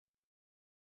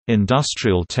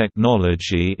Industrial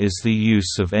technology is the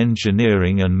use of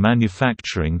engineering and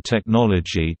manufacturing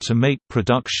technology to make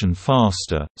production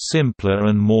faster, simpler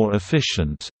and more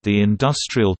efficient. The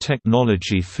industrial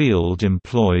technology field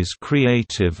employs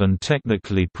creative and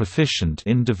technically proficient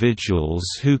individuals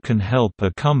who can help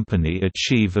a company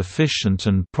achieve efficient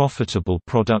and profitable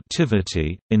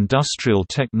productivity. Industrial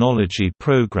technology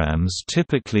programs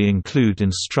typically include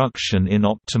instruction in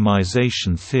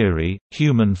optimization theory,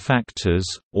 human factors,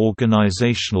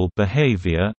 organizational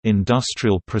behavior,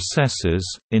 industrial processes,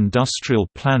 industrial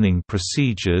planning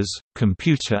procedures,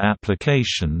 computer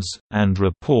applications, and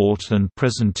report and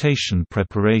presentation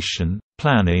preparation.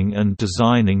 Planning and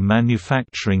designing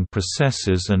manufacturing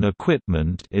processes and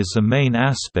equipment is a main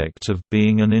aspect of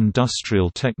being an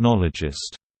industrial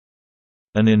technologist.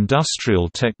 An industrial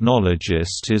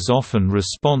technologist is often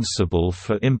responsible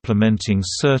for implementing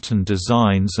certain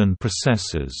designs and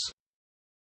processes.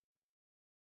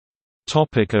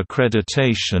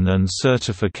 Accreditation and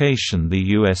certification. The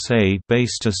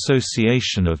USA-based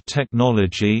Association of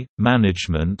Technology,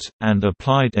 Management, and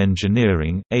Applied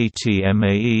Engineering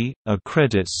 (ATMAE)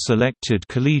 accredits selected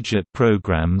collegiate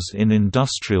programs in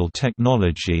industrial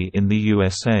technology in the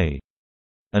USA.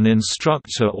 An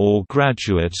instructor or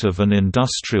graduate of an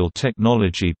industrial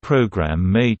technology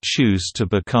program may choose to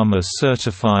become a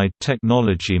Certified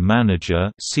Technology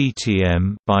Manager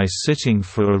 (CTM) by sitting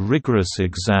for a rigorous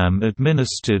exam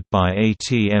administered by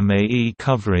ATMAE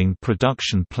covering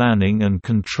production planning and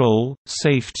control,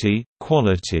 safety,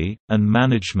 quality, and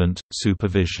management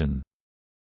supervision.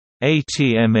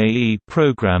 ATMAE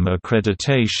program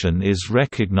accreditation is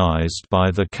recognized by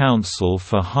the Council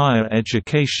for Higher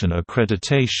Education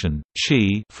Accreditation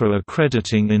for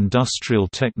accrediting industrial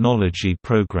technology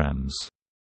programs.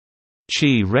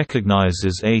 CHI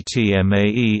recognizes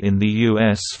ATMAE in the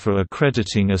U.S. for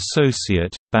accrediting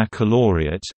associate,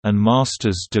 baccalaureate, and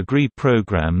master's degree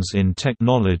programs in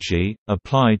technology,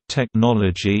 applied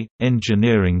technology,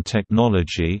 engineering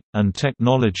technology, and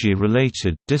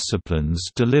technology-related disciplines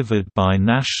delivered by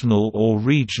national or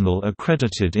regional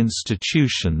accredited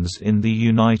institutions in the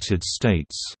United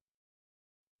States.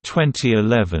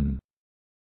 2011.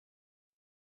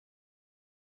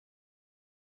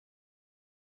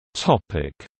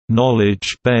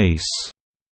 Knowledge base.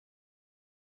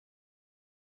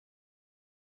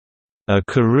 A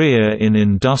career in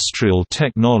industrial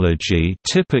technology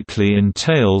typically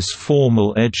entails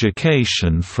formal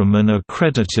education from an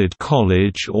accredited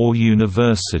college or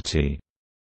university.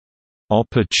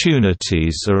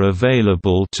 Opportunities are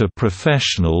available to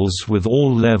professionals with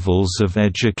all levels of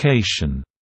education.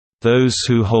 Those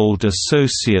who hold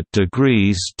associate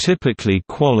degrees typically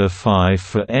qualify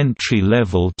for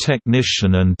entry-level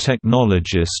technician and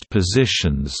technologist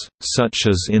positions, such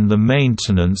as in the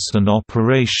maintenance and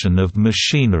operation of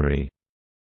machinery.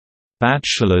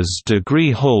 Bachelor's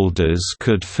degree holders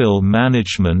could fill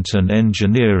management and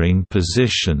engineering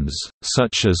positions,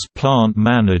 such as plant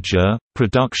manager,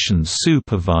 production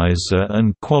supervisor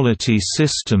and quality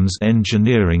systems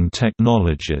engineering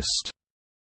technologist.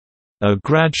 A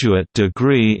graduate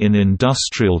degree in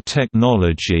industrial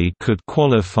technology could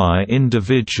qualify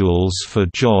individuals for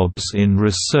jobs in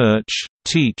research,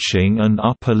 teaching and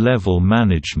upper-level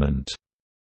management.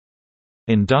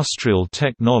 Industrial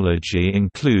technology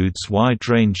includes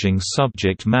wide-ranging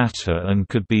subject matter and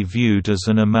could be viewed as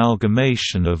an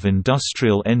amalgamation of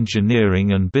industrial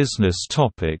engineering and business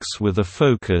topics with a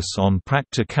focus on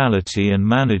practicality and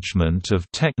management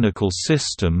of technical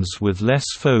systems with less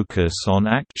focus on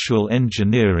actual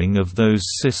engineering of those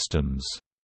systems.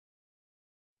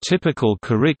 Typical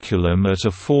curriculum at a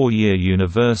four-year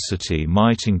university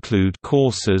might include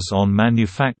courses on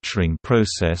manufacturing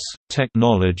process,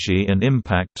 technology and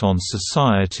impact on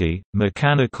society,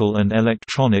 mechanical and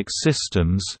electronic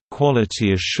systems,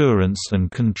 quality assurance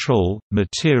and control,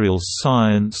 materials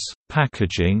science,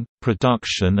 packaging,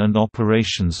 production and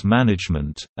operations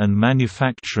management, and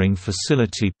manufacturing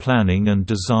facility planning and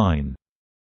design.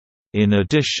 In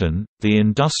addition, the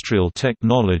industrial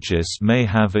technologist may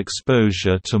have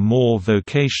exposure to more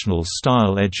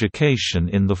vocational-style education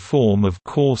in the form of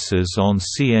courses on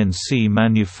CNC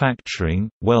manufacturing,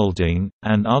 welding,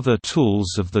 and other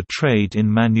tools of the trade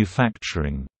in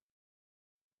manufacturing.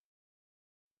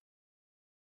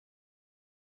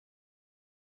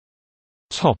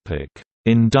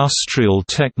 Industrial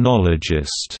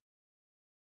technologist.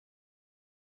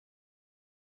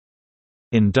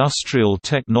 Industrial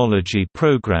technology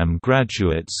program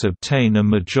graduates obtain a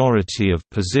majority of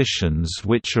positions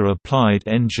which are applied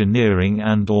engineering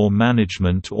and/or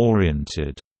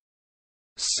management-oriented.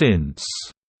 Since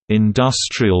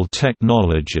industrial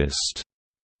technologist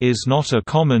is not a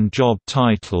common job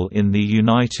title in the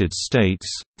United States.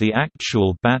 The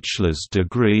actual bachelor's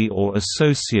degree or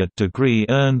associate degree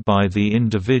earned by the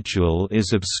individual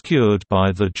is obscured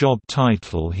by the job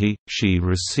title he/she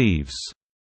receives.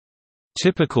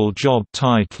 Typical job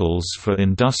titles for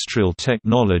industrial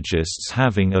technologists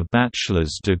having a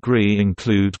bachelor's degree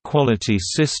include Quality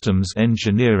Systems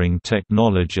Engineering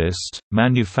Technologist,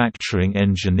 Manufacturing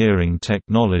Engineering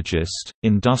Technologist,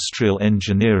 Industrial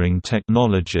Engineering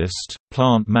Technologist,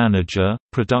 Plant Manager,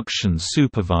 Production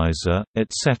Supervisor,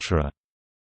 etc.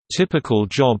 Typical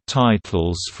job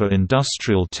titles for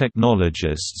industrial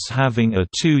technologists having a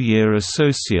 2-year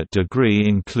associate degree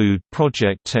include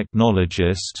Project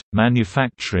Technologist,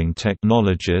 Manufacturing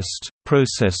Technologist,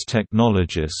 Process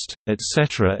Technologist,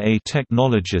 etc. A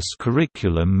technologist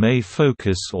curriculum may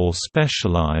focus or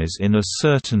specialize in a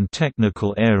certain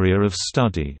technical area of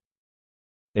study.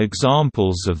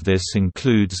 Examples of this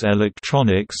includes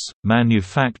electronics,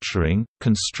 manufacturing,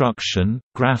 construction,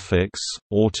 graphics,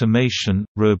 automation,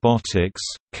 robotics,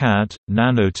 CAD,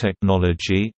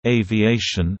 nanotechnology,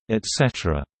 aviation,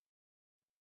 etc.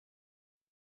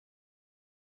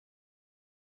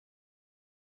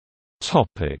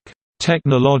 Topic: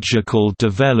 Technological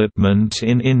development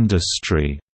in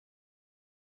industry.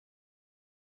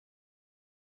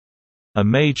 A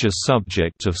major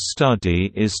subject of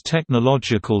study is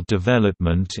technological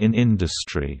development in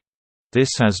industry.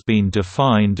 This has been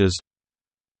defined as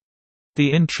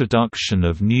the introduction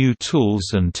of new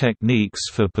tools and techniques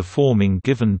for performing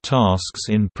given tasks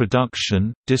in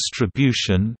production,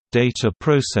 distribution, data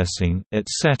processing,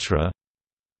 etc.,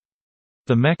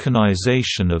 the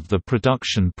mechanization of the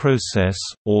production process,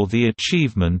 or the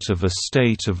achievement of a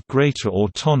state of greater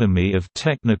autonomy of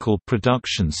technical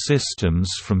production systems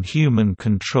from human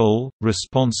control,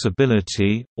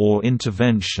 responsibility, or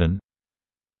intervention.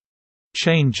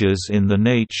 Changes in the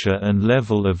nature and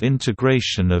level of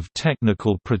integration of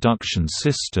technical production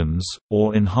systems,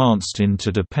 or enhanced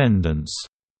interdependence.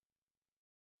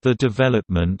 The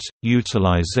development,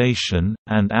 utilization,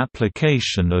 and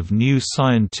application of new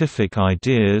scientific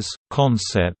ideas,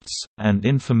 concepts, and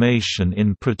information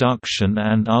in production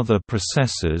and other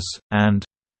processes, and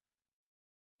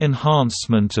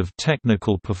enhancement of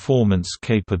technical performance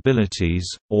capabilities,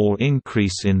 or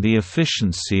increase in the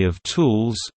efficiency of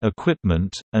tools,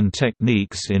 equipment, and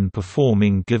techniques in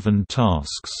performing given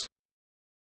tasks.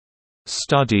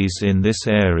 Studies in this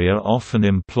area often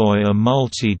employ a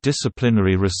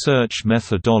multidisciplinary research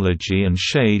methodology and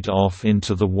shade off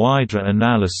into the wider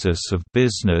analysis of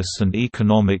business and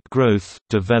economic growth,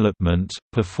 development,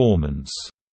 performance.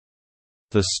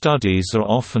 The studies are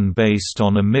often based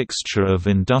on a mixture of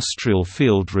industrial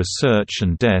field research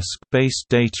and desk-based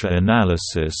data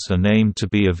analysis and aim to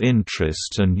be of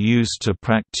interest and used to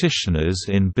practitioners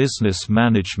in business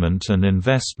management and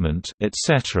investment,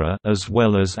 etc., as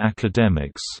well as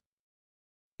academics.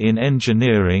 In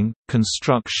engineering,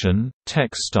 construction,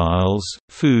 textiles,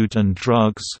 food and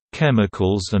drugs,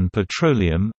 chemicals and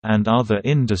petroleum, and other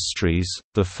industries,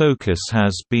 the focus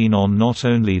has been on not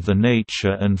only the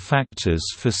nature and factors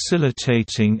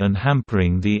facilitating and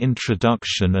hampering the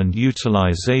introduction and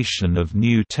utilization of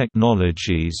new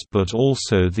technologies but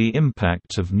also the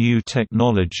impact of new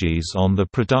technologies on the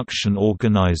production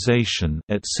organization,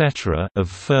 etc., of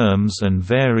firms and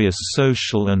various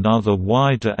social and other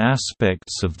wider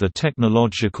aspects of the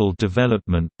technological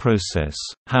development process,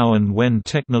 how and when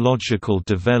technological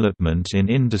development in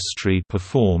industry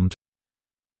performed.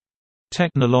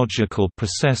 Technological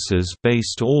processes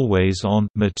based always on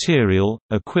material,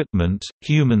 equipment,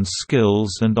 human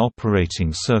skills and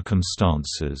operating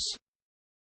circumstances.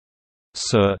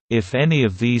 So, if any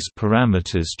of these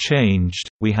parameters changed,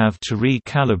 we have to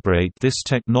recalibrate this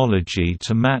technology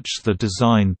to match the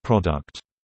designed product.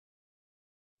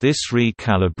 This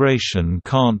recalibration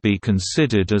can't be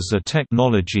considered as a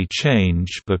technology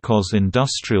change because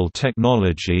industrial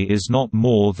technology is not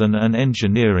more than an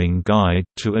engineering guide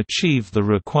to achieve the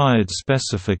required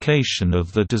specification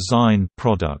of the designed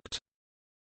product.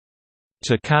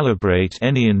 To calibrate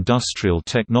any industrial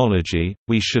technology,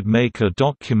 we should make a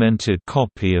documented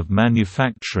copy of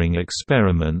manufacturing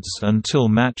experiments until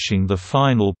matching the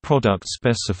final product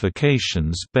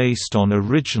specifications based on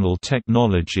original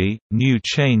technology, new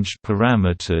changed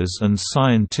parameters and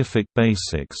scientific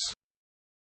basics.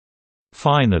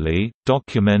 Finally,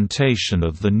 documentation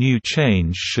of the new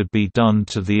change should be done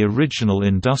to the original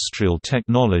industrial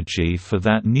technology for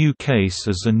that new case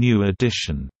as a new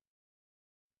addition.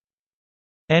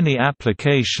 Any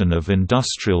application of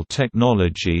industrial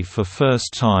technology for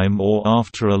first time or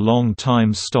after a long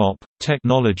time stop,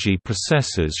 technology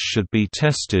processes should be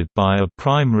tested by a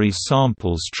primary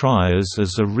samples trias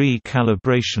as a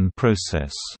re-calibration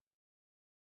process.